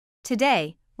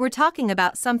Today, we're talking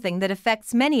about something that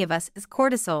affects many of us: is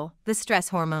cortisol, the stress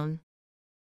hormone.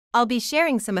 I'll be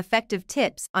sharing some effective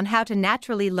tips on how to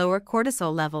naturally lower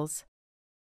cortisol levels.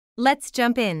 Let's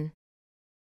jump in.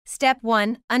 Step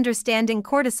 1. Understanding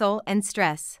cortisol and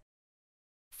stress.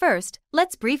 First,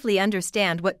 let's briefly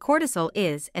understand what cortisol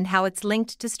is and how it's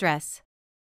linked to stress.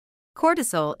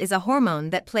 Cortisol is a hormone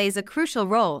that plays a crucial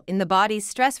role in the body's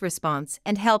stress response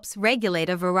and helps regulate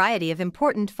a variety of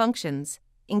important functions,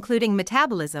 including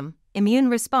metabolism, immune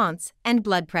response, and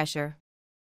blood pressure.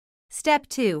 Step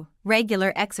 2.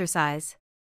 Regular exercise.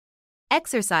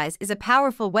 Exercise is a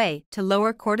powerful way to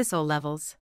lower cortisol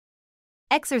levels.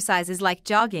 Exercises like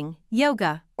jogging,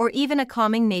 yoga, or even a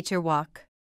calming nature walk.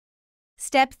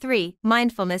 Step 3.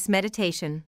 Mindfulness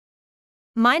meditation.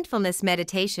 Mindfulness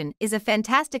meditation is a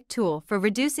fantastic tool for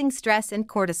reducing stress and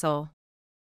cortisol.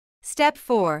 Step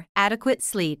 4. Adequate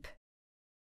sleep.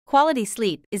 Quality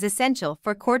sleep is essential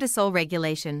for cortisol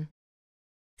regulation.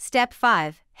 Step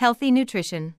 5. Healthy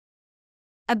nutrition.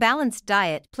 A balanced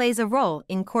diet plays a role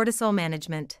in cortisol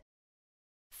management.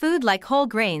 Food like whole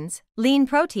grains, lean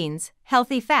proteins,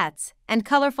 healthy fats, and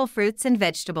colorful fruits and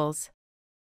vegetables.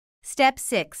 Step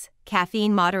 6.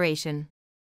 Caffeine moderation.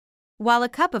 While a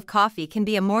cup of coffee can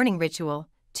be a morning ritual,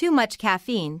 too much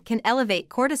caffeine can elevate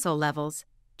cortisol levels.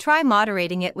 Try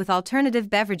moderating it with alternative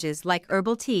beverages like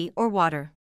herbal tea or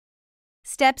water.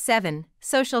 Step 7.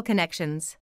 Social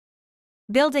connections.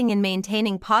 Building and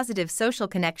maintaining positive social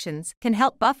connections can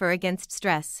help buffer against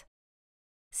stress.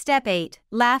 Step 8.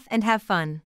 Laugh and have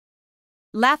fun.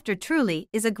 Laughter truly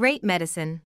is a great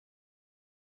medicine.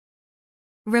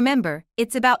 Remember,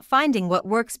 it's about finding what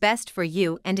works best for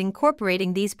you and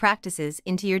incorporating these practices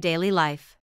into your daily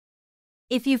life.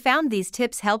 If you found these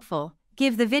tips helpful,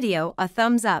 give the video a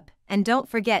thumbs up and don't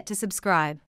forget to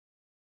subscribe.